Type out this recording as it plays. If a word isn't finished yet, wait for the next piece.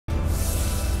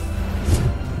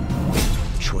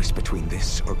choice between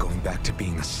this or going back to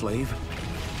being a slave,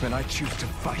 then I choose to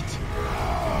fight.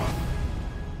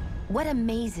 What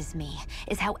amazes me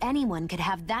is how anyone could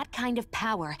have that kind of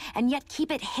power and yet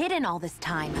keep it hidden all this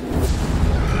time.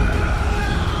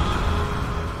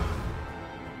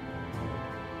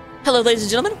 Hello, ladies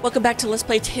and gentlemen. Welcome back to Let's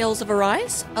Play Tales of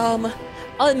Arise. I'll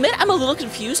admit I'm a little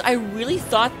confused. I really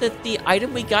thought that the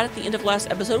item we got at the end of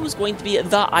last episode was going to be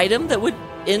the item that would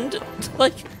end,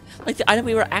 like the item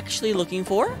we were actually looking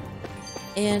for.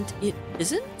 And it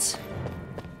isn't.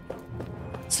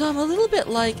 So I'm a little bit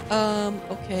like,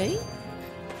 okay.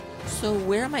 So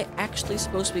where am I actually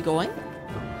supposed to be going?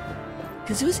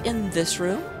 Because it was in this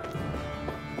room.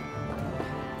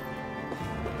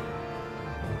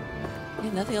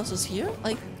 And nothing else is here?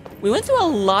 Like, we went through a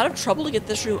lot of trouble to get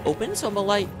this room open, so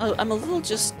I'm a little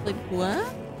just like,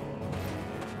 what?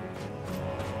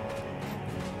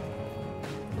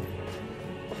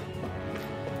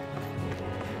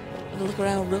 Look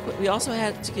around real quick. We also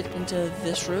had to get into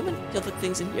this room and kill the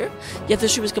things in here. Yet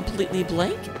this room is completely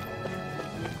blank.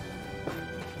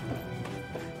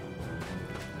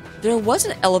 There was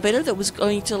an elevator that was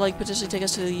going to like potentially take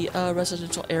us to the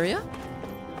residential area.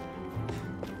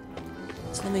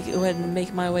 So let me go ahead and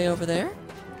make my way over there.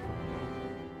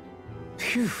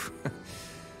 Phew.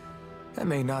 That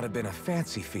may not have been a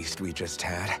fancy feast we just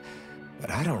had, but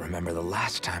I don't remember the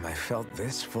last time I felt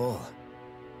this full.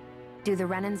 Do the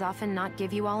Renans often not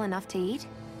give you all enough to eat?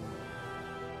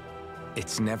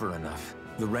 It's never enough.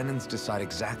 The Renans decide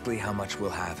exactly how much we'll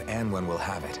have and when we'll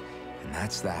have it, and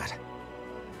that's that.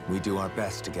 We do our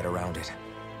best to get around it.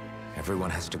 Everyone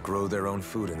has to grow their own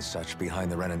food and such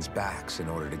behind the Renans' backs in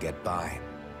order to get by.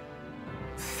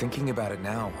 Thinking about it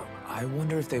now, I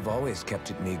wonder if they've always kept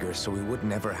it meager so we would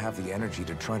never have the energy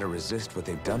to try to resist what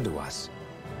they've done to us.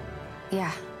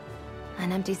 Yeah.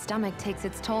 An empty stomach takes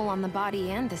its toll on the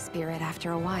body and the spirit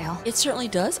after a while. It certainly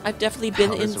does. I've definitely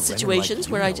been in situations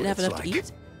where I didn't have enough to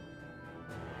eat.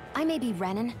 I may be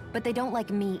Renan, but they don't like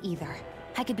me either.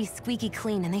 I could be squeaky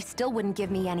clean and they still wouldn't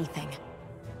give me anything.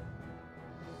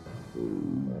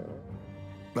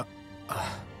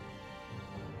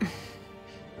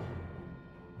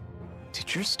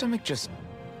 Did your stomach just...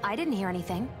 I didn't hear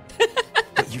anything.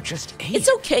 But you just ate. It's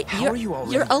okay. How are you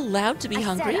already... You're allowed to be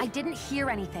hungry. I didn't hear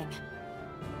anything.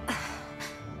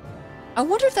 I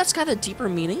wonder if that's got a deeper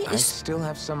meaning. I still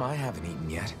have some I haven't eaten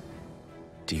yet.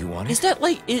 Do you want it? Is that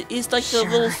like, is like the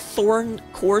little thorn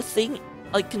core thing,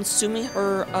 like consuming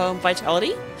her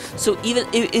vitality? So even,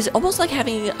 it is almost like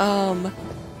having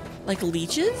like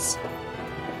leeches?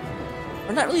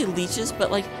 Or not really leeches,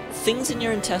 but like things in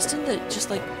your intestine that just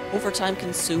like over time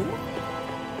consume?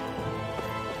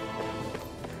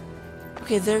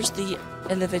 Okay, there's the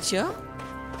elevator.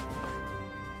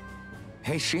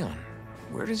 Hey, Shion.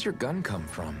 Where does your gun come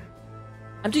from?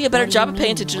 I'm doing a better job of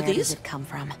paying Where attention to these. does it come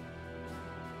from?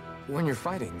 When you're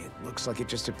fighting, it looks like it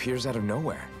just appears out of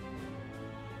nowhere.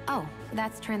 Oh,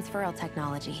 that's transferal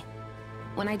technology.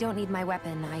 When I don't need my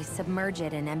weapon, I submerge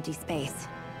it in empty space.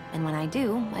 And when I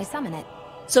do, I summon it.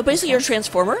 So basically you're a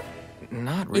transformer?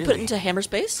 Not really. You put it into hammer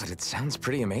space? But it sounds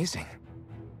pretty amazing.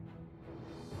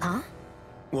 Huh?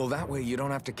 Well, that way you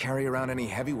don't have to carry around any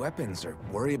heavy weapons or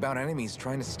worry about enemies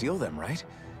trying to steal them, right?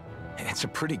 It's a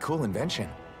pretty cool invention.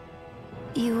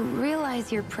 You realize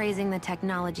you're praising the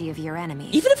technology of your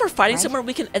enemies. Even if we're fighting right? somewhere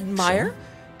we can admire? Sure.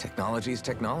 Technology is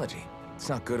technology. It's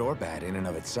not good or bad in and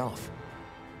of itself.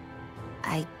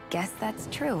 I guess that's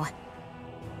true.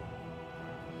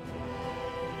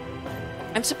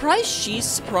 I'm surprised she's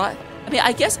surprised. I mean,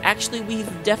 I guess actually we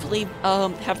definitely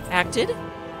have acted.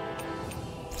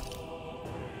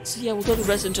 So yeah, we'll go to the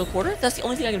residential quarter. That's the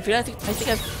only thing I can figure out. I think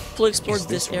I've fully explored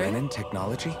this area. Renan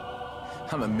technology?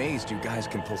 I'm amazed you guys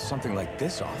can pull something like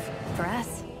this off. For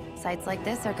us, sites like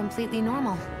this are completely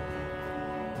normal.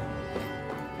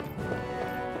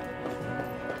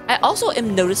 I also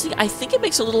am noticing, I think it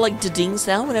makes a little like da-ding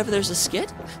sound whenever there's a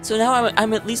skit. So now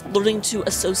I'm at least learning to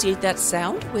associate that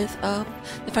sound with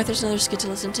the fact there's another skit to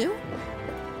listen to.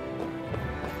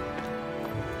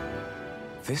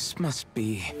 This must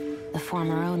be... The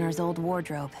former owner's old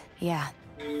wardrobe, yeah.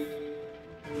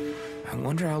 I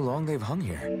wonder how long they've hung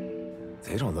here.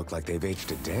 They don't look like they've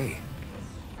aged a day.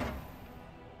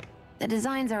 The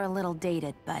designs are a little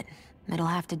dated, but it'll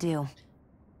have to do.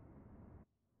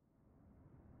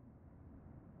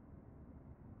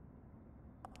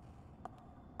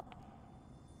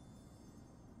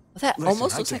 That Listen,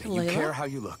 almost I looks get like a it. You care Layla. how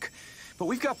you look, but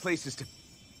we've got places to...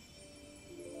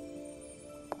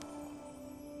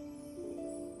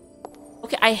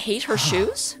 Okay, I hate her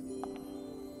shoes.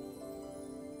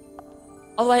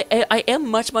 Oh, I am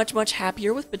much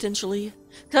happier with potentially.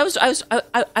 Cause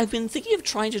I've been thinking of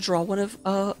trying to draw one of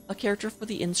a character for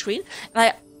the end screen,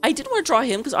 and I didn't want to draw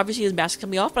him because obviously his mask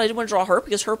coming off, but I didn't want to draw her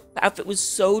because her outfit was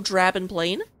so drab and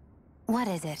plain. What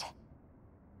is it?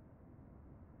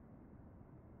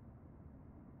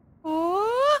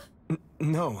 Oh.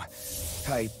 No,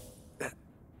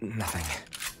 nothing.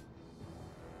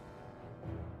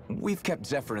 We've kept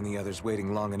Zephyr and the others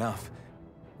waiting long enough.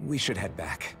 We should head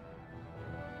back.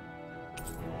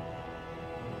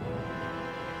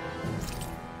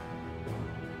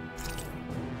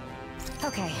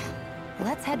 Okay,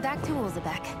 let's head back to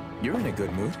Ulzebek. You're in a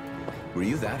good mood. Were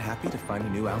you that happy to find a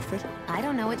new outfit? I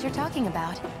don't know what you're talking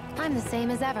about. I'm the same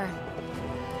as ever.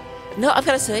 No, I've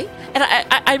got to say, and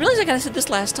I realized I kind of said this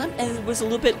last time, and it was a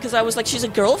little bit, because I was like, she's a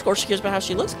girl, of course she cares about how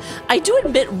she looks. I do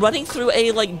admit running through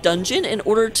a, like, dungeon in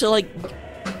order to, like,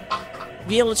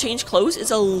 be able to change clothes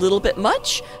is a little bit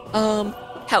much.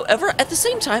 However, at the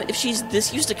same time, if she's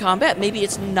this used to combat, maybe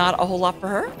it's not a whole lot for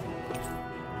her.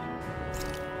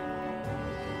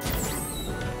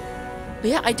 But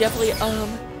yeah, I definitely,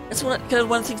 that's one of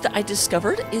the things that I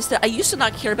discovered is that I used to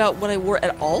not care about what I wore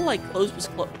at all. Like clothes was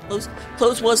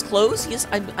clothes was clothes. Yes,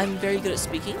 I'm very good at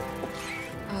speaking.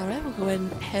 All right, we'll go ahead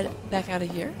and head back out of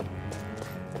here.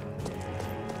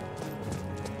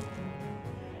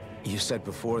 You said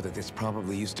before that this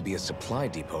probably used to be a supply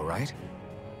depot, right?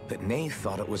 But Nay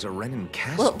thought it was a Renan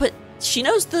castle. Well, but she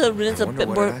knows the Renans a bit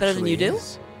more better than you do.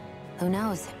 Who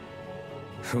knows?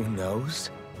 Who knows?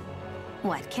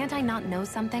 What, can't I not know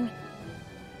something?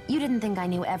 You didn't think I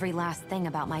knew every last thing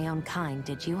about my own kind,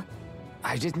 did you?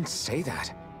 I didn't say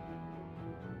that.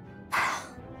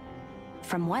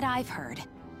 From what I've heard,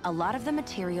 a lot of the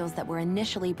materials that were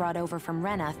initially brought over from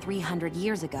Rena 300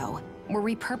 years ago were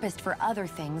repurposed for other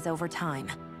things over time.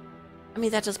 I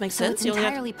mean, that does make So sense. it's You only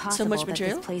entirely have possible so much that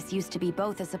material. this place used to be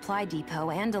both a supply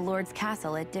depot and a lord's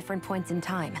castle at different points in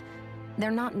time. They're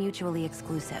not mutually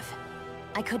exclusive.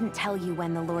 I couldn't tell you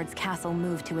when the lord's castle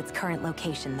moved to its current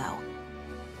location, though.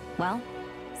 Well,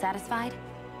 satisfied?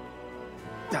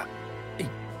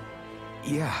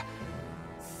 Yeah.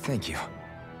 Thank you.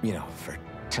 You know, for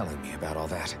telling me about all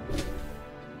that.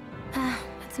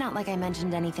 It's not like I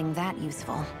mentioned anything that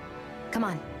useful. Come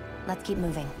on, let's keep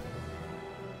moving.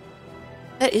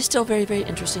 That is still very, very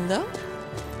interesting, though.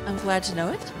 I'm glad to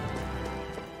know it.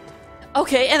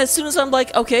 Okay, and as soon as I'm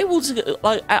like, okay, we'll just,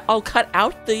 I'll cut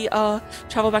out the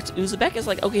travel back to Uzbek. It's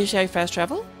like, okay, should I fast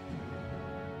travel?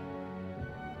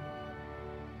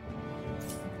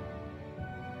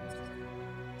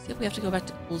 See if we have to go back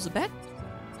to Uzbek.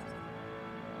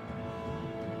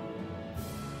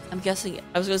 I'm guessing.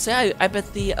 I was gonna say, I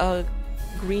bet the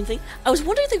green thing. I was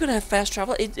wondering if they're gonna have fast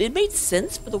travel. It made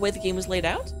sense for the way the game was laid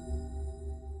out.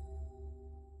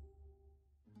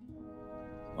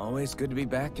 Always good to be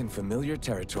back in familiar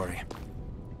territory.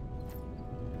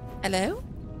 Hello?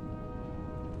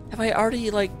 Have I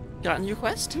already, like, gotten your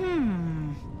quest?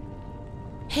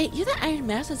 Hey, you're the Iron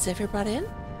Mask that Zephyr brought in?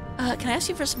 Can I ask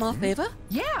you for a small favor?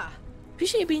 Yeah.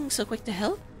 Appreciate you being so quick to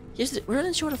help. We're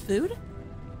running short of food.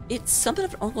 It's something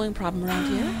of an ongoing problem around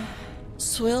here.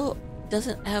 Soil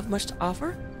doesn't have much to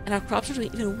offer, and our crops are doing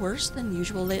even worse than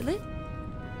usual lately.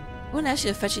 I wouldn't ask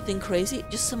you to fetch anything crazy,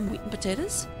 just some wheat and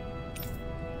potatoes.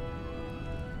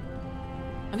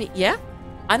 I mean, yeah,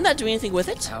 I'm not doing anything with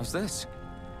it. How's this?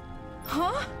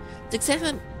 Huh? It's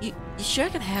exactly. You sure I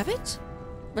can have it?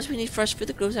 Must we need fresh food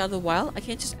that grows out of the wild? I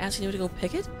can't just ask anyone to go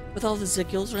pick it with all the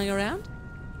Zigguls running around.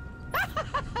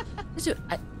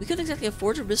 We couldn't exactly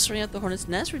afford to risk throwing out the hornet's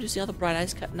nest, reducing all the bright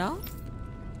eyes cut and all.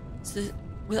 So,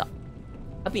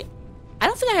 I mean, I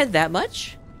don't think I had that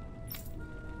much.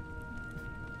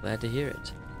 Glad to hear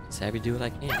it. Just happy to do what I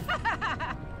can.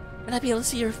 Might not be able to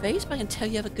see your face, but I can tell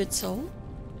you have a good soul.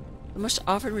 Not much to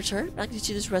offer in return, but I can teach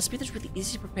you this recipe that's really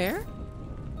easy to prepare.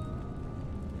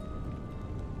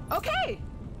 Okay.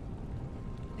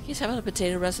 I guess how about a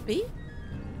potato recipe?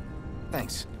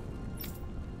 Thanks.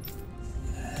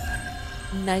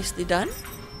 Nicely done.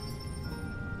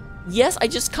 Yes, I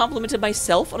just complimented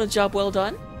myself on a job well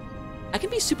done. I can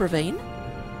be super vain.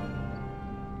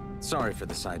 Sorry for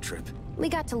the side trip. We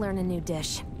got to learn a new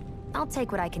dish. I'll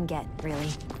take what I can get, really.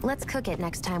 Let's cook it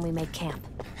next time we make camp.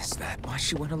 Is that why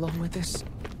she went along with this?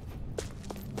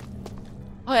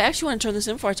 Oh, I actually want to turn this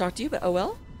in before I talk to you, but oh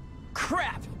well.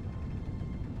 Crap.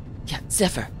 Yeah,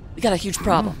 Zephyr, we got a huge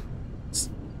problem.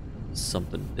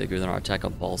 Something bigger than our attack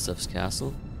on Balsef's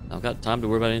castle. I don't got time to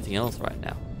worry about anything else right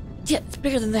now. Yeah, it's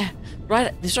bigger than that.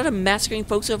 Right, they started massacring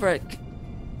folks over at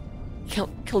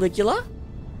Caligula?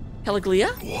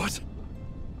 What?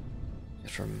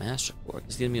 After a master report,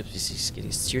 because the enemy is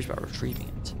getting serious about retrieving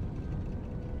it.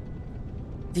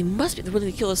 They must be. They're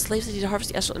willing to kill the slaves. They need to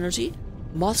harvest the astral energy.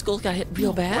 Moth Skull got hit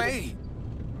real bad. Way.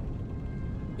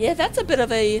 Yeah, that's a bit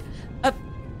of a...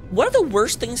 One of the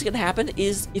worst things that can happen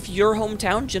is if your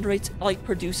hometown generates, like,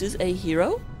 produces a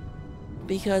hero.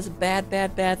 Because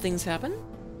bad things happen.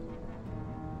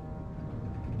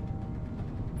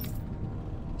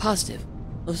 Positive.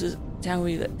 Closest town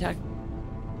we attacked.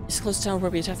 It's the closest town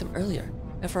where we attacked them earlier.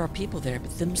 Not for our people there,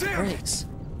 but them's the breaks.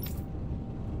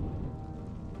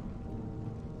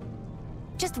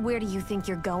 Just where do you think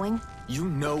you're going? You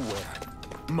know where.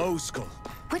 Moscow.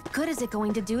 What good is it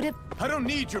going to do to... I don't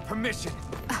need your permission.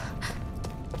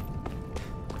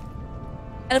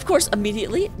 And of course,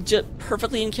 immediately, just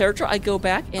perfectly in character, I go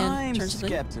back and I'm turn something.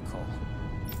 skeptical.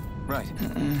 Right.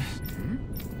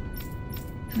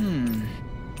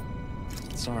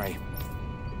 Sorry.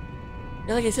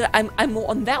 Yeah, like I said, I'm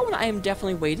on that one. I am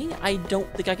definitely waiting. I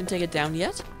don't think I can take it down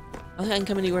yet. I don't think I can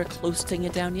come anywhere close to taking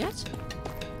it down yet.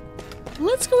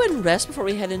 Let's go ahead and rest before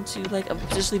we head into like a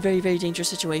potentially very dangerous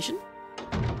situation.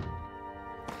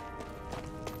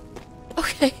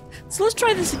 Okay, so let's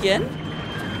try this again.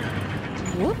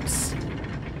 Whoops.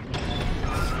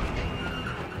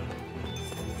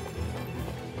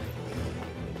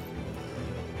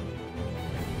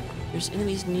 There's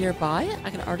enemies nearby. I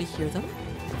can already hear them.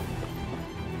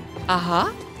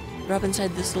 Aha! We're up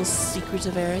inside this little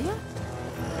secretive area.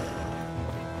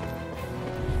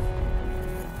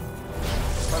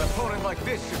 An opponent like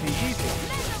this should be easy.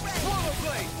 Swallow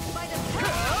blade.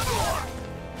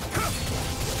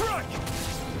 Strike.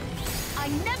 I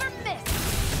never miss!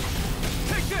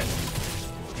 Take this.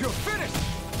 You're finished.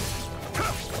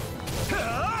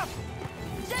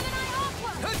 Gemini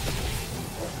Aqua!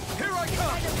 Here I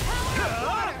come.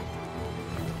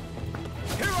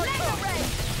 Here I come.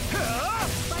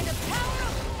 By the power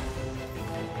of...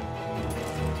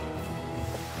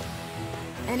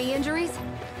 Any injuries?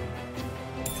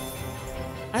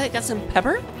 I got some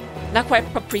pepper. Not quite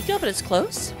paprika, but it's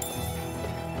close.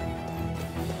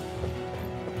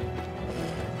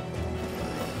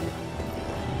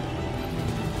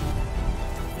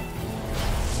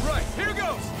 Right, here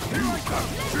goes. Here I come.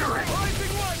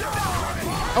 Rising one.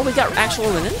 Oh, we got actual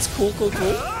linens. Cool. Here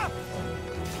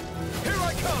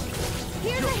I come.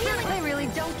 Here's a healing. They really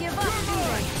don't give up, do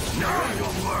they? Now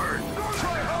you'll learn.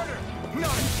 Try harder.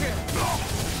 Not a chance.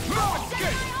 No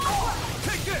escape.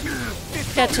 Take this.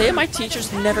 It's Yeah, I tell you, my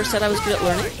teachers never said I was good at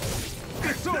learning.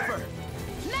 It's over.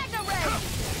 Mega Ray!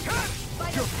 By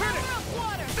the You're power finished. of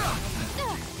water!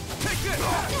 Take this.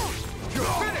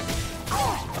 You're finished.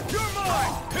 You're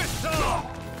mine. It's on.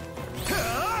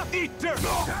 Eat dirt.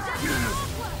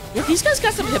 Yeah, these guys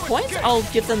got some hit points. I'll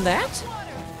give them that.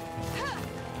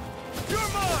 You're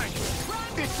mine.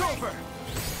 It's over.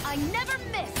 I never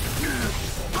miss!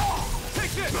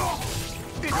 Take this.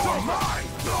 It's over.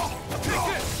 Take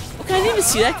this. Okay, I didn't even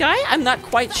see that guy. I'm not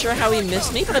quite sure how he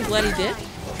missed me, but I'm glad he did.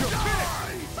 You're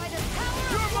finished. By the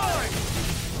power You're mine.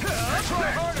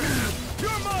 Try harder.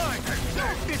 You're mine.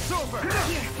 It's over.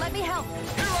 Here, let me help.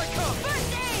 Here I come.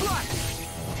 First aid!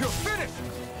 You're finished.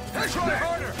 Try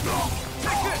harder.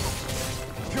 Take this.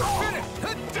 You're finished.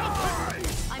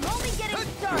 I'm only getting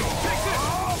started. Take this.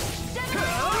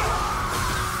 Gemini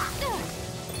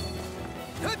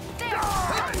There!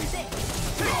 That's it!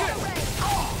 Mega Ray!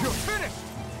 You're finished.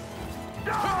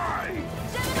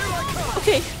 Gemini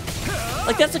Okay,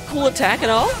 like that's a cool attack and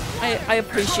all. I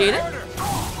appreciate it. Harder.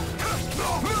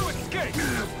 No escape.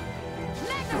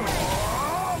 Mega Ray!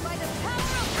 By the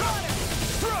power of water!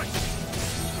 Strike.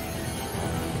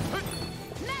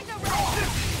 Mega Ray!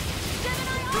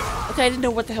 Gemini Okay, I didn't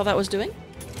know what the hell that was doing.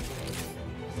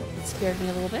 It scared me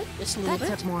a little bit, just a little That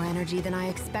bit. took more energy than I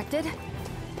expected.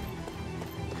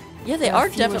 Yeah, they There are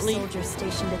fewer definitely. soldiers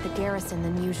stationed at the garrison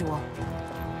than usual.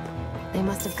 They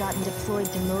must have gotten deployed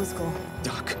to Moscow.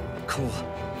 Doc, Cole,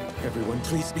 everyone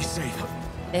please be safe.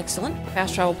 Excellent.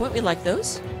 Fast travel point, we like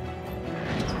those.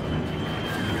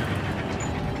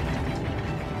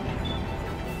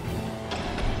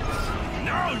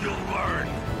 Now you'll learn.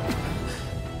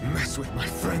 Mess with my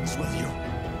friends, will you?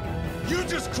 You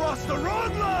just crossed the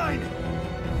wrong line!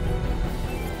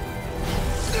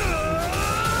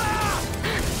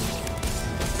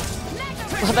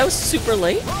 Wow, that was super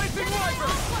late. Rising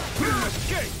Wyvern!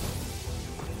 Escape!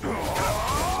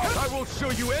 I won't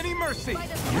show you any mercy! By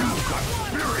the power of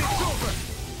water! It's over!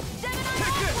 Gemini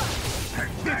Take this!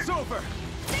 Aqua! It's over!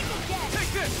 Think again!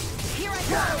 Take this! Here I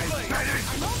go! Blade.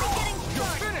 I'm only getting You're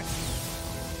started! finished!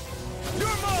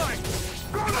 You're mine!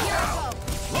 Here I go!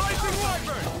 Rising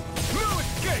Wyvern! No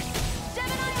escape!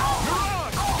 Gemini You're Aqua!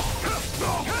 on!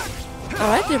 All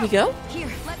right, there we go. Here,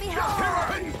 let me help! Here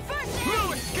I am! First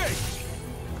No aid! escape!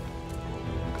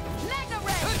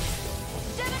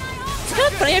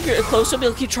 funny if you're close to them,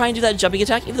 you'll keep trying to do that jumping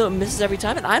attack, even though it misses every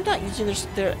time. And I'm not using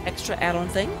their extra add-on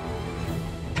thing.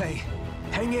 Hey,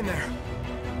 hang in there.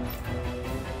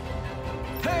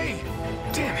 Hey!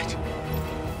 Damn it!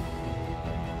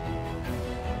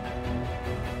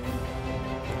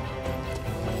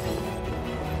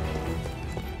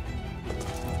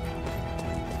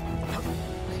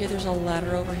 Okay, there's a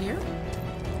ladder over here.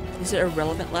 Is it a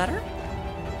relevant ladder?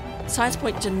 Signs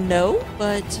point to no,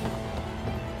 but...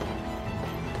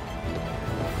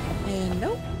 And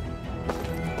no.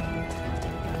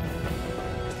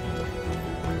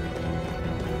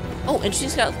 Oh, and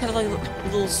she's got kind of like a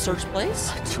little search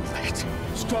place. Too late.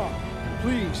 Stop.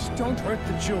 Please, don't hurt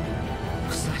the children.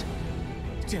 What's that?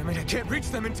 Damn it, I can't reach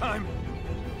them in time.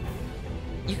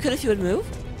 You could if you would move.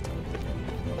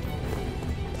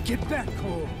 Get back,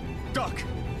 Cole. Duck!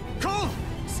 Cole!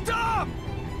 Stop!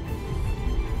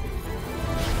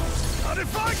 Not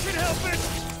if I can help it!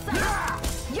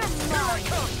 You're Here I mine!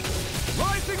 come!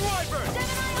 Rising Wyvern!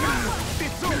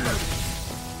 It's over!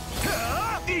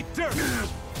 Eat dirt!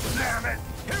 Damn it!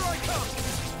 Here I come!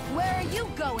 Where are you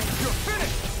going? You're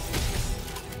finished!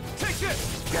 Take this!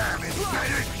 Damn it!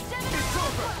 It's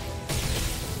over!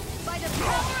 By the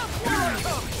power of Here I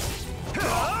war!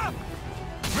 come!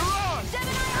 Mirage!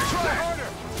 Try harder!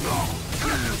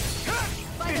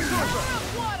 By the It's power over! of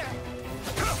water!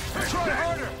 Try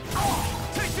harder!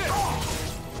 Take this!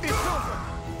 It's over!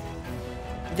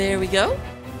 There we go.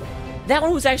 That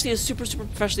one was actually a super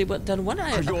professionally done one.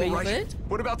 I Are you agree all with right? it.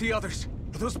 What about the others?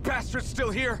 Are those bastards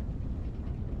still here?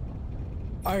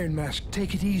 Iron Mask,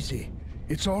 take it easy.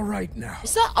 It's all right now.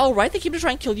 Is that all right? They came to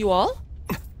try and kill you all?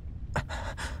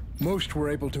 Most were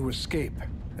able to escape,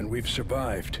 and we've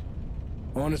survived.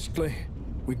 Honestly,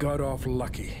 we got off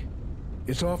lucky.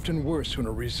 It's often worse when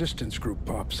a resistance group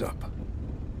pops up.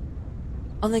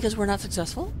 Only because we're not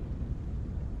successful?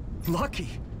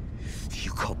 Lucky?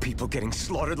 You call people getting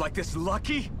slaughtered like this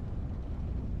lucky?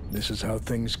 This is how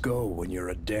things go when you're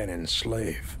a Danon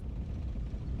slave.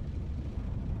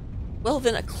 Well,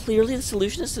 then clearly the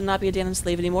solution is to not be a Danon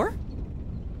slave anymore.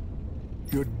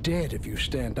 You're dead if you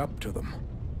stand up to them.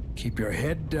 Keep your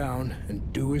head down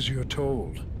and do as you're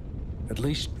told. At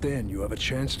least then you have a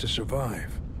chance to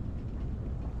survive.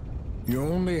 You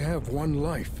only have one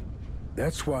life.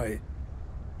 That's why...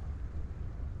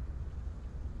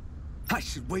 I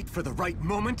should wait for the right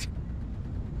moment?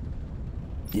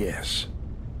 Yes.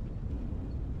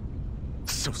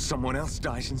 So someone else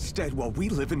dies instead while we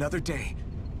live another day.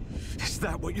 Is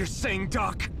that what you're saying,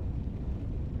 Doc?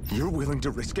 You're willing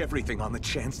to risk everything on the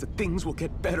chance that things will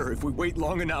get better if we wait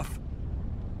long enough.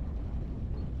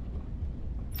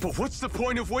 But what's the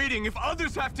point of waiting if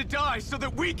others have to die so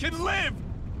that we can live?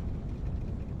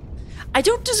 I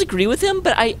don't disagree with him,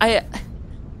 but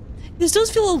this does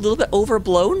feel a little bit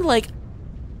overblown. Like,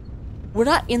 we're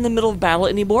not in the middle of battle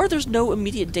anymore. There's no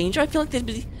immediate danger. I feel like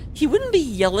he wouldn't be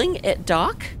yelling at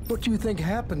Doc. What do you think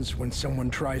happens when someone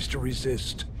tries to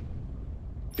resist?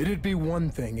 It'd be one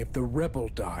thing if the rebel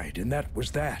died, and that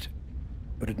was that.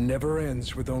 But it never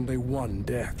ends with only one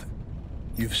death.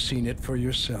 You've seen it for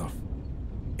yourself.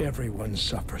 Everyone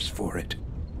suffers for it.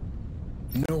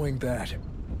 Knowing that,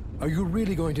 are you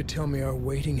really going to tell me our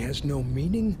waiting has no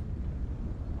meaning?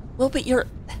 Well, but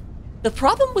the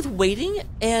problem with waiting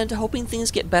and hoping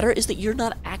things get better is that you're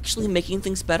not actually making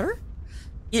things better.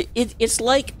 It's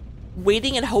like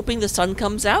waiting and hoping the sun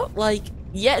comes out. Like,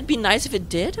 yeah, it'd be nice if it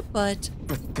did, but...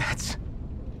 But that's...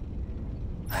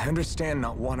 I understand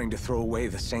not wanting to throw away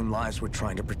the same lives we're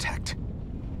trying to protect.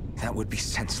 That would be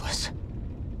senseless.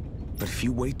 But if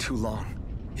you wait too long,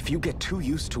 if you get too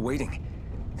used to waiting,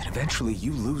 then eventually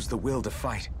you lose the will to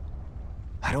fight.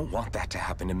 I don't want that to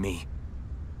happen to me.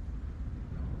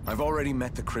 I've already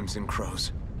met the Crimson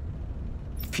Crows.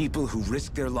 People who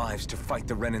risk their lives to fight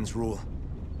the Renan's rule.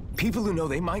 People who know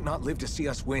they might not live to see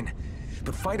us win,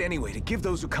 but fight anyway to give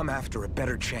those who come after a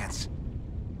better chance.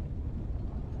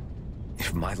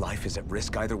 If my life is at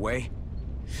risk either way,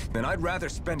 then I'd rather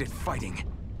spend it fighting.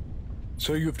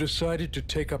 So you've decided to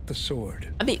take up the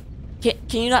sword. I mean,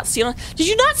 can you not see it? Did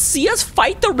you not see us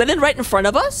fight the Renan right in front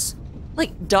of us?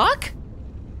 Like, Doc?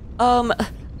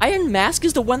 Iron Mask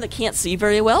is the one that can't see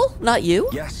very well, not you?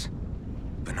 Yes,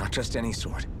 but not just any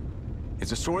sword.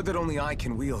 It's a sword that only I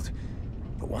can wield,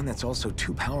 but one that's also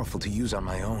too powerful to use on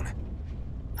my own.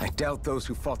 I doubt those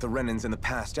who fought the Renans in the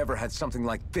past ever had something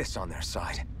like this on their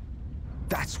side.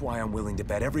 That's why I'm willing to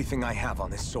bet everything I have on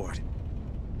this sword.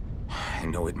 I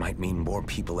know it might mean more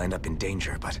people end up in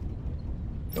danger, but...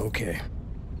 Okay.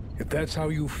 If that's how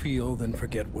you feel, then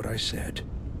forget what I said.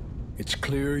 It's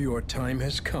clear your time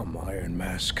has come, Iron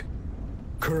Mask.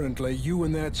 Currently, you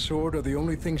and that sword are the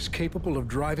only things capable of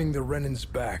driving the Renans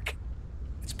back.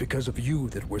 It's because of you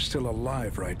that we're still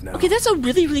alive right now. Okay, that's a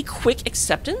really, really quick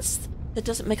acceptance. That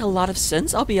doesn't make a lot of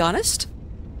sense, I'll be honest.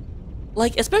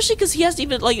 Like, especially because he hasn't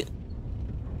even, like...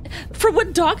 From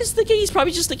what Doc is thinking, he's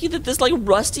probably just thinking that this, like,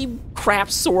 rusty crap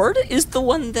sword is the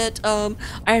one that,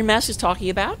 Iron Mask is talking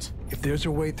about. If there's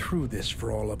a way through this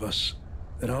for all of us,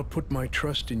 then I'll put my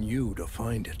trust in you to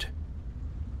find it.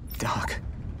 Doc.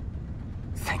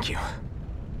 Thank you.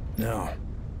 Now,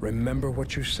 remember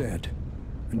what you said.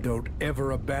 And don't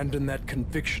ever abandon that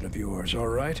conviction of yours, all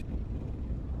right?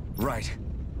 Right.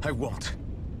 I won't.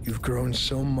 You've grown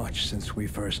so much since we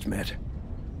first met.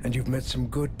 And you've met some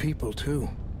good people, too.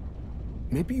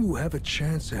 Maybe you have a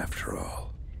chance after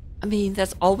all. I mean,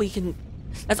 that's all we can...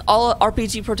 That's all an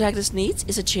RPG protagonist needs,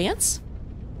 is a chance.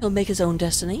 He'll make his own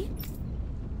destiny.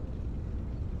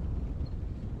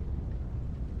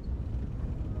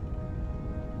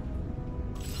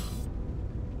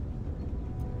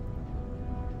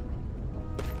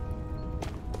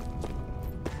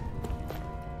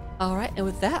 Alright, and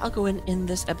with that, I'll go and end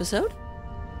this episode.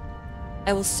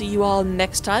 I will see you all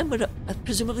next time, when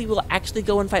presumably we'll actually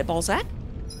go and fight Balzac.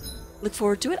 Look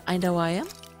forward to it, I know I am.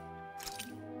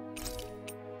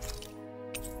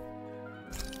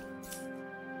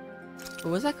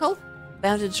 What was that called?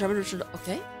 Bound and determined return.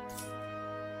 Okay.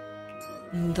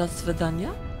 Do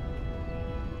svidaniya.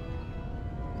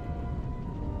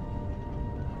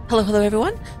 Hello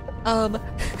everyone.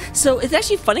 So it's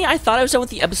actually funny, I thought I was done with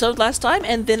the episode last time,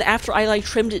 and then after I like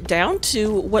trimmed it down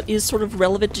to what is sort of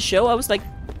relevant to show, I was like,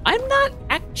 I'm not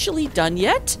actually done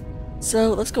yet.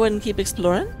 So let's go ahead and keep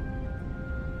exploring.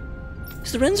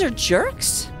 Because the Renans are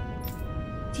jerks?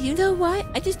 Do you know why?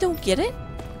 I just don't get it.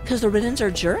 Because the Renans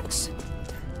are jerks?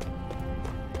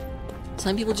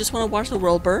 Some people just want to watch the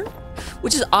world burn.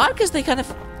 Which is odd because they kind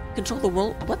of control the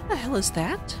world. What the hell is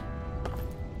that?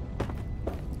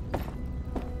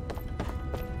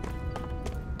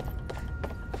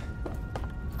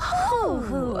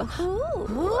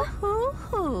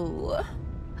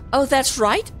 Oh, that's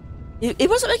right. It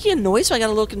wasn't making a noise, so I got a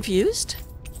little confused.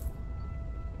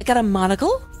 I got a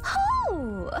monocle.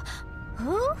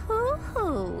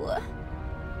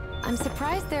 I'm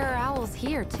surprised there are owls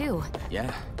here, too.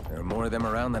 Yeah, there are more of them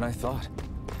around than I thought.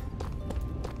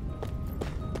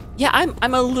 Yeah,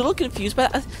 I'm a little confused,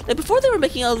 but like before they were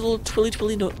making a little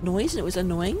twilly noise, and it was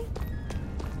annoying.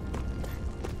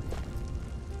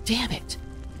 Damn it!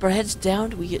 If our heads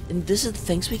down, we get, and this is the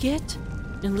things we get.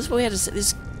 And this is what we had to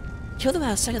is kill them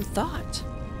without a second thought.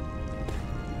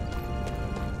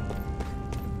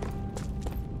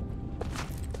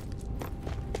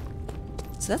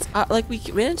 So that's like we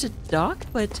ran into Doc,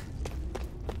 but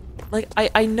like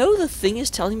I know the thing is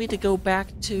telling me to go back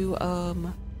to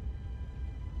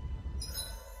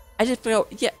I didn't figure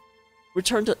out, yeah,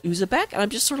 return to Uzbek, and I'm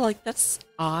just sort of like, that's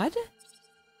odd.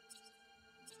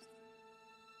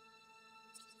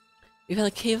 We've had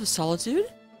a Cave of Solitude.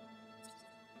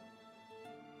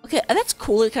 Okay, and that's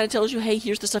cool. It kind of tells you, hey,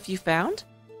 here's the stuff you found.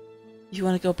 You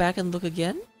want to go back and look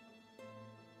again?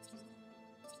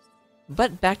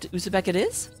 But back to Uzbek it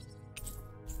is.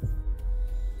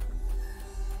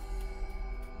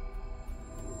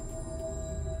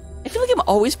 I feel like I'm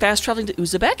always fast traveling to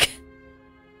Uzbek.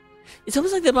 It's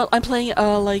almost like I'm playing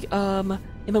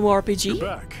MMORPG. You're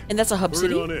back. And that's a hub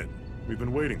city. Hurry on in. We've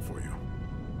been waiting for you.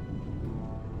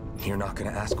 You're not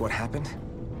gonna ask what happened?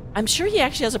 I'm sure he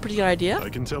actually has a pretty good idea. I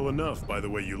can tell enough by the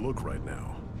way you look right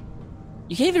now.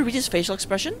 You can't even read his facial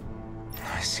expression.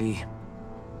 I see.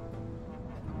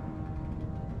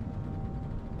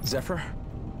 Zephyr,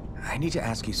 I need to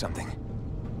ask you something.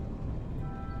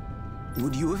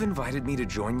 Would you have invited me to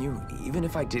join you, even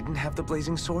if I didn't have the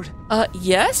blazing sword?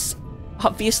 Yes.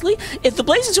 Obviously. If the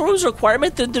blazing sword was a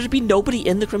requirement, then there'd be nobody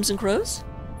in the Crimson Crows.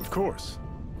 Of course.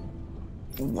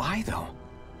 Why, though?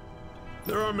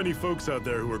 There aren't many folks out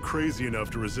there who are crazy enough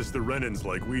to resist the Renans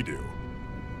like we do.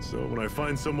 So when I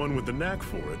find someone with the knack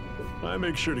for it, I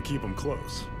make sure to keep them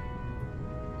close.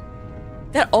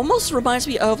 That almost reminds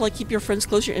me of, like, keep your friends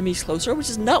close, your enemies closer,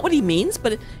 which is not what he means,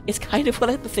 but it's kind of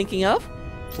what I've been thinking of.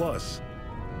 Plus,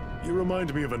 you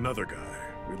remind me of another guy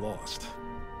we lost.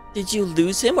 Did you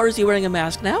lose him, or is he wearing a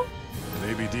mask now?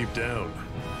 Maybe deep down,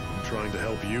 trying to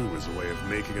help you is a way of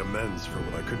making amends for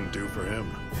what I couldn't do for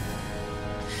him.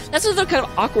 That's another kind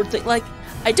of awkward thing. Like,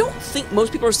 I don't think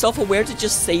most people are self-aware to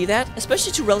just say that,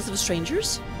 especially to relative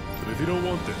strangers. But if you don't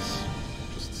want this,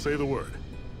 just say the word.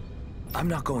 I'm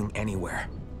not going anywhere.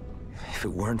 If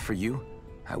it weren't for you,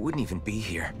 I wouldn't even be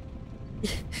here.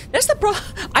 That's the problem.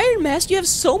 Iron Mask, you have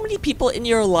so many people in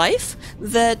your life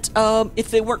that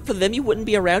if they weren't for them, you wouldn't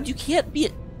be around. You can't be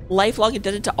lifelong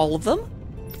indebted to all of them.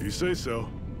 You say so.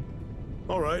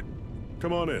 All right,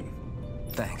 come on in.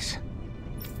 Thanks.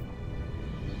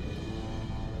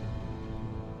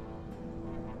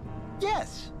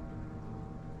 Yes.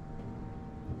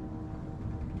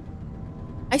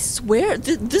 I swear,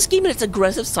 this game and its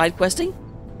aggressive side questing.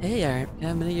 Hey, Aaron, can I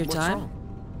have a minute of your time? What's wrong?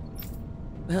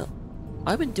 Well,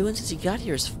 all I've been doing since you got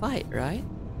here is fight, right?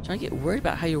 Trying to get worried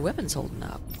about how your weapon's holding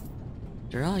up.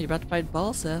 After all, you're about to fight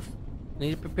Balsef. You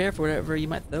need to prepare for whatever you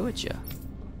might throw at you.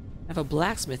 I have a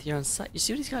blacksmith here on site. You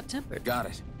see what he's got tempered? Got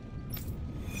it.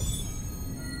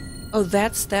 Oh,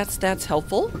 that's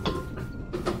helpful.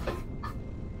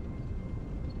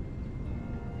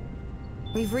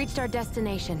 We've reached our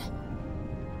destination.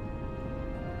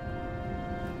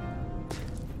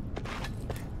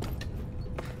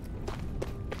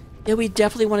 Yeah, we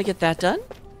definitely want to get that done.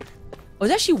 I was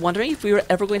actually wondering if we were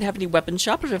ever going to have any weapon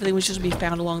shops or if everything was just going to be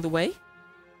found along the way.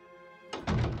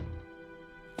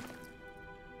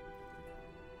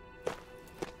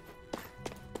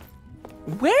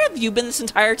 Where have you been this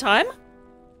entire time?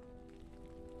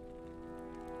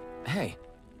 Hey.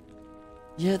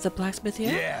 Yeah, the blacksmith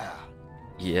here? Yeah.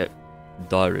 Yeah,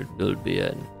 Darren will be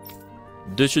in.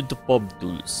 Addition to farm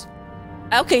tools.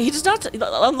 Okay, he does not.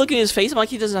 I'm looking at his face. I'm like,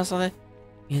 he does not say that.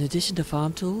 In addition to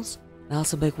farm tools, I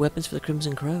also make weapons for the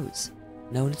Crimson Crows.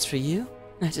 Knowing it's for you,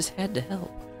 I just had to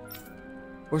help.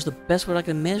 Of course, the best way I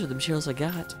can manage with the materials I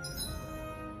got.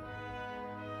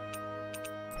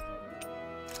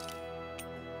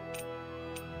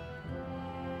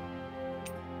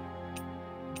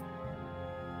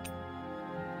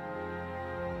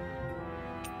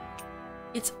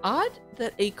 It's odd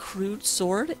that a crude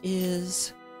sword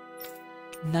is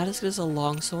not as good as a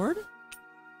long sword.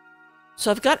 So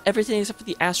I've got everything except for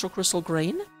the Astral Crystal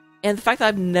Grain. And the fact that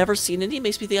I've never seen any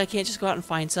makes me think I can't just go out and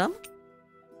find some.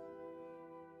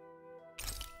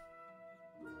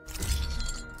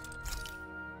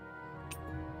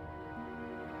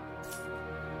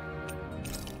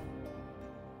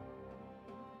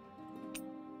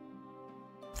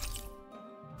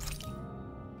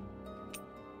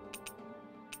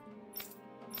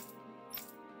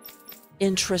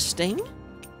 Interesting.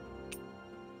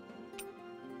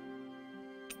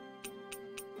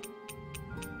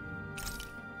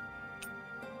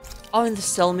 Oh, in the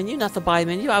sell menu, not the buy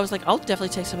menu. I was like, I'll definitely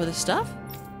take some of this stuff.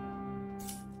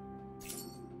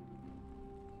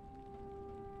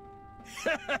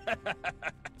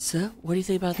 So, what do you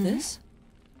think about this?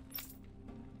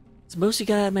 It's most you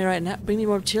got out of me right now. Bring me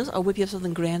more materials, I'll whip you up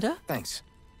something grander. Thanks.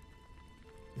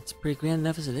 It's pretty grand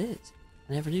enough as it is.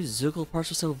 I never knew Zoogle parts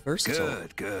were so versatile.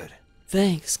 Good, good.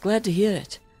 Thanks, glad to hear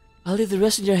it. I'll leave the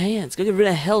rest in your hands. Go get rid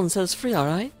of hell and set us free,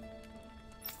 alright?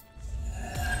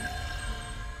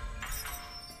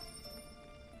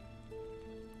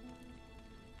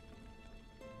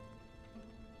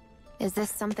 Is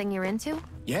this something you're into?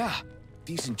 Yeah.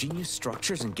 These ingenious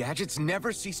structures and gadgets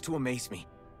never cease to amaze me.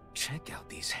 Check out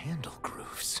these handle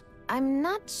grooves. I'm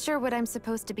not sure what I'm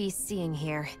supposed to be seeing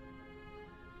here.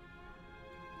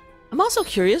 I'm also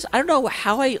curious. I don't know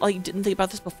how I didn't think about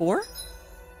this before,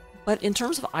 but in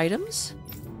terms of items,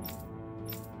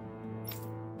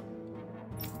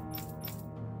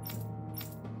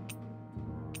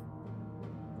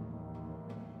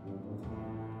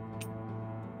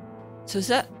 so is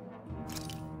that?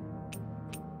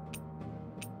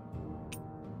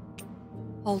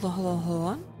 Hold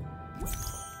on.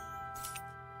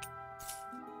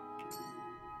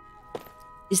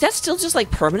 Is that still just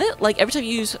like permanent? Like every time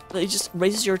you use, it just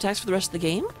raises your attacks for the rest of the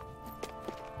game?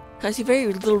 I see very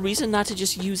little reason not to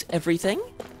just use everything.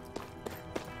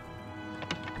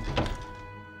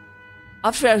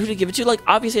 I'll have to figure out who to give it to. Like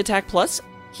obviously Attack Plus,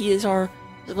 he is our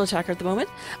physical attacker at the moment.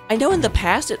 I know in the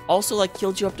past it also like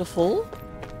healed you up to full.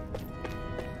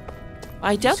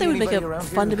 I doubt they would make a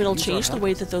fundamental change to the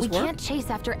way that those work. We can't chase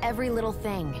after every little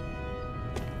thing.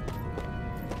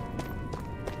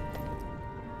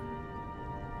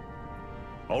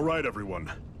 All right,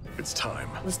 everyone. It's time.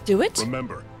 Let's do it.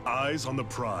 Remember, eyes on the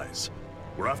prize.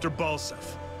 We're after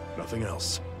Balsef. Nothing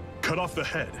else. Cut off the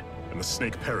head, and the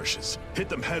snake perishes. Hit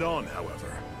them head on,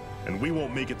 however. And we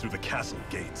won't make it through the castle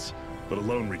gates, let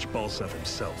alone reach Balsef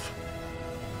himself.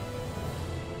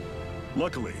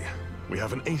 Luckily, we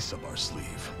have an ace up our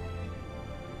sleeve.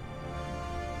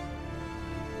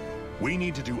 We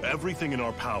need to do everything in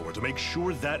our power to make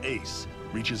sure that ace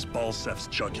reaches Balsef's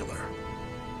jugular.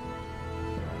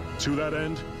 To that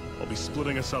end, I'll be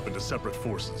splitting us up into separate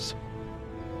forces.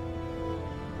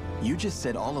 You just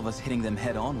said all of us hitting them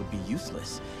head on would be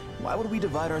useless. Why would we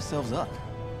divide ourselves up?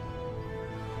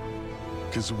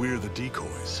 Because we're the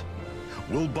decoys.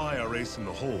 We'll buy our ace in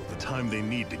the hole the time they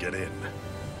need to get in.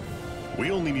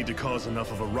 We only need to cause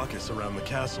enough of a ruckus around the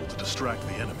castle to distract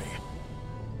the enemy.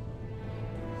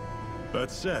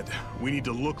 That said, we need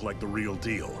to look like the real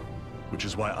deal, which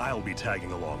is why I'll be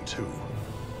tagging along too.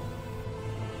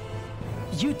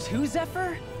 You too,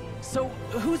 Zephyr? So,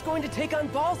 who's going to take on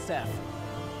Balseph?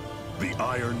 The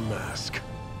Iron Mask.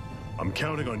 I'm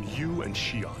counting on you and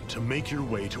Shion to make your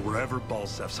way to wherever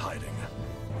Balsef's hiding.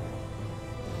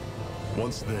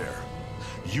 Once there,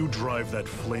 you drive that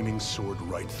flaming sword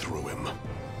right through him.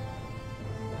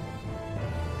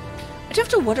 I do have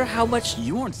to wonder how much...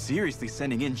 You aren't seriously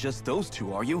sending in just those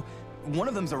two, are you? One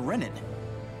of them's a Renin.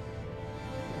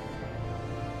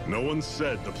 No one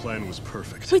said the plan was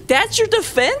perfect. Wait, that's your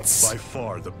defense? By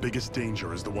far, the biggest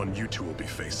danger is the one you two will be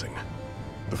facing.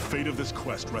 The fate of this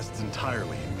quest rests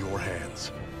entirely in your hands,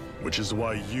 which is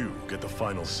why you get the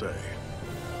final say.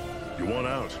 You want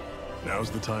out?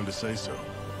 Now's the time to say so.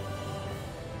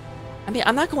 I mean,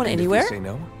 I'm not going And anywhere. If you say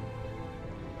no?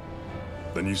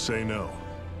 Then you say no.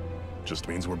 Just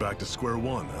means we're back to square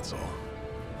one, that's all.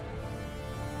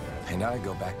 And I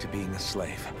go back to being a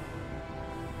slave.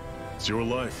 It's your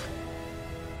life.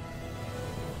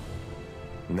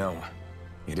 No,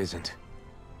 it isn't.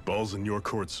 Ball's in your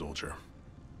court, soldier.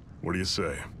 What do you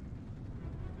say?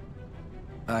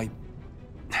 I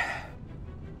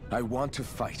want to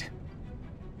fight.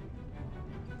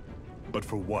 But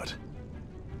for what?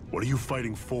 What are you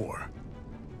fighting for?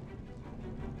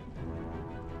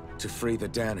 To free the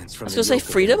Danans from I was the gonna say yoke of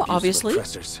freedom, their abusive obviously.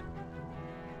 oppressors.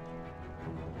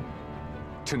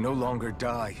 To no longer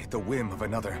die at the whim of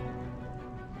another.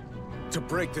 To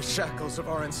break the shackles of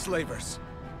our enslavers.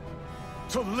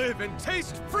 To live and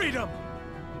taste freedom!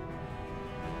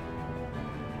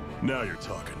 Now you're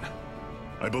talking.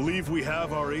 I believe we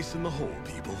have our ace in the hole,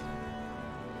 people.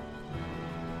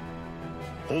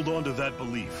 Hold on to that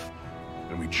belief,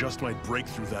 and we just might break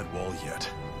through that wall yet.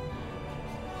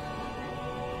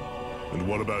 And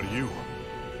what about you?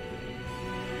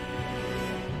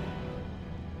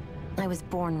 I was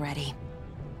born ready.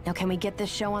 Now can we get this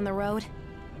show on the road?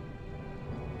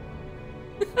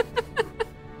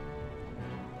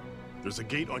 There's a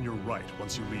gate on your right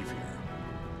once you leave here.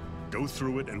 Go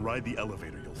through it and ride the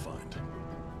elevator you'll find.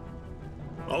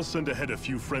 I'll send ahead a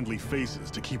few friendly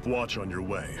faces to keep watch on your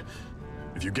way.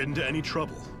 If you get into any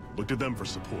trouble, look to them for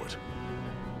support.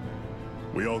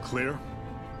 We all clear?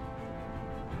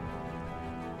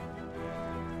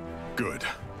 Good.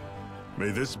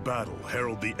 May this battle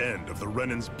herald the end of the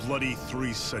Renan's bloody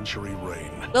 3-century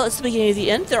reign. Well, it's the beginning of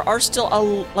the end. There are still,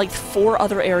 like, 4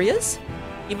 other areas.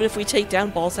 Even if we take down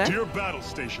Balzac. To your battle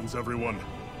stations, everyone.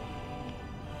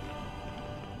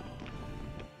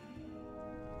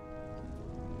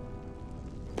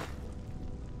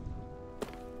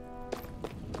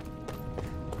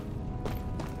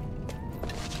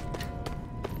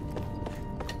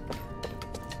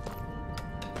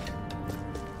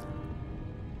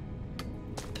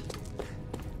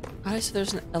 Alright, so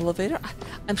there's an elevator.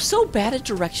 I'm so bad at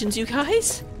directions, you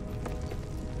guys.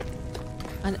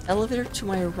 An elevator to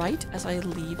my right as I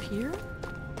leave here.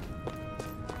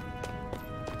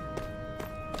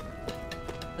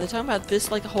 Are they talking about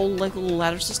this, like, a whole, like, little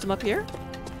ladder system up here?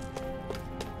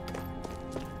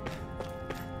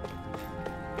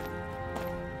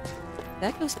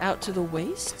 That goes out to the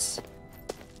wastes?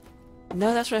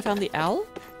 No, that's where I found the owl?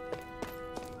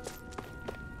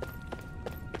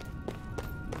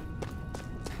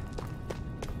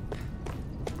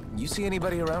 You see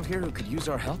anybody around here who could use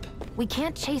our help? We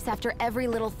can't chase after every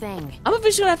little thing. I'm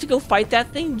eventually gonna have to go fight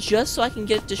that thing just so I can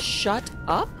get it to shut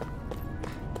up.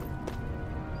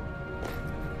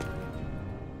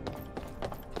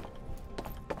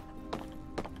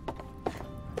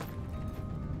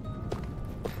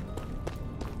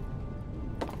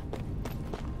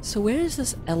 So where is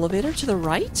this elevator? To the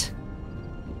right?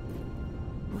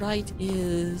 Right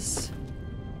is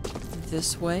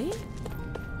this way.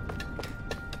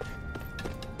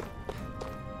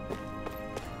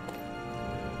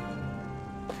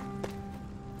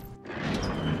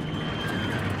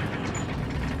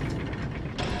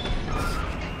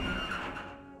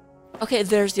 Okay,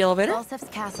 there's the elevator. Balsef's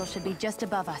castle should be just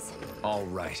above us. All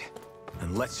right.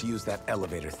 And let's use that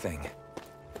elevator thing.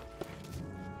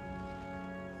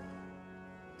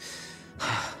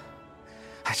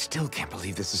 I still can't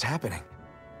believe this is happening.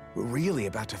 We're really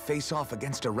about to face off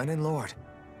against a Renin Lord.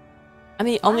 I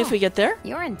mean, only if we get there.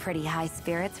 You're in pretty high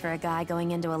spirits for a guy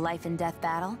going into a life and death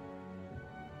battle.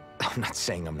 I'm not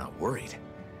saying I'm not worried.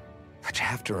 But you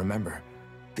have to remember,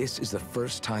 this is the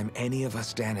first time any of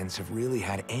us Danans have really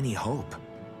had any hope.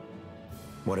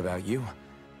 What about you?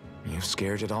 Are you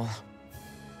scared at all?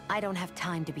 I don't have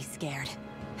time to be scared.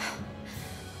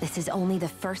 This is only the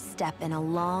first step in a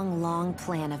long, long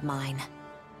plan of mine.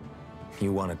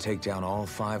 You want to take down all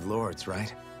 5 lords,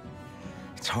 right?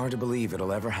 It's hard to believe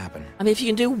it'll ever happen. I mean, if you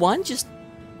can do one, just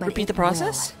But repeat it the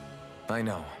process. I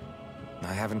know.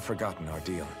 I haven't forgotten our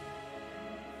deal.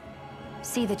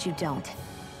 See that you don't.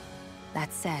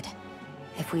 That said,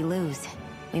 if we lose,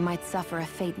 we might suffer a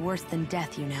fate worse than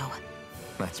death, you know.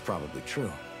 That's probably true.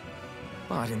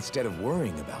 But instead of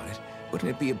worrying about it,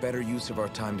 wouldn't it be a better use of our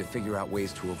time to figure out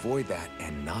ways to avoid that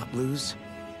and not lose?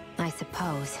 I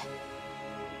suppose.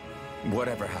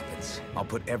 Whatever happens, I'll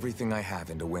put everything I have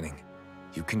into winning.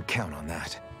 You can count on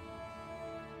that.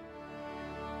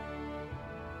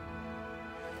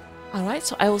 Alright,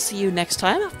 so I will see you next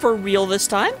time. For real this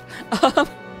time.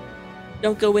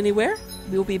 Don't go anywhere.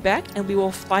 We will be back and we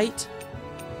will fight.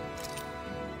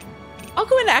 I'll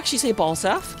go ahead and actually say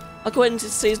Balsaf. I'll go ahead and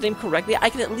say his name correctly. I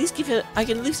can at least give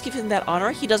him that honor.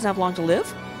 He doesn't have long to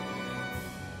live.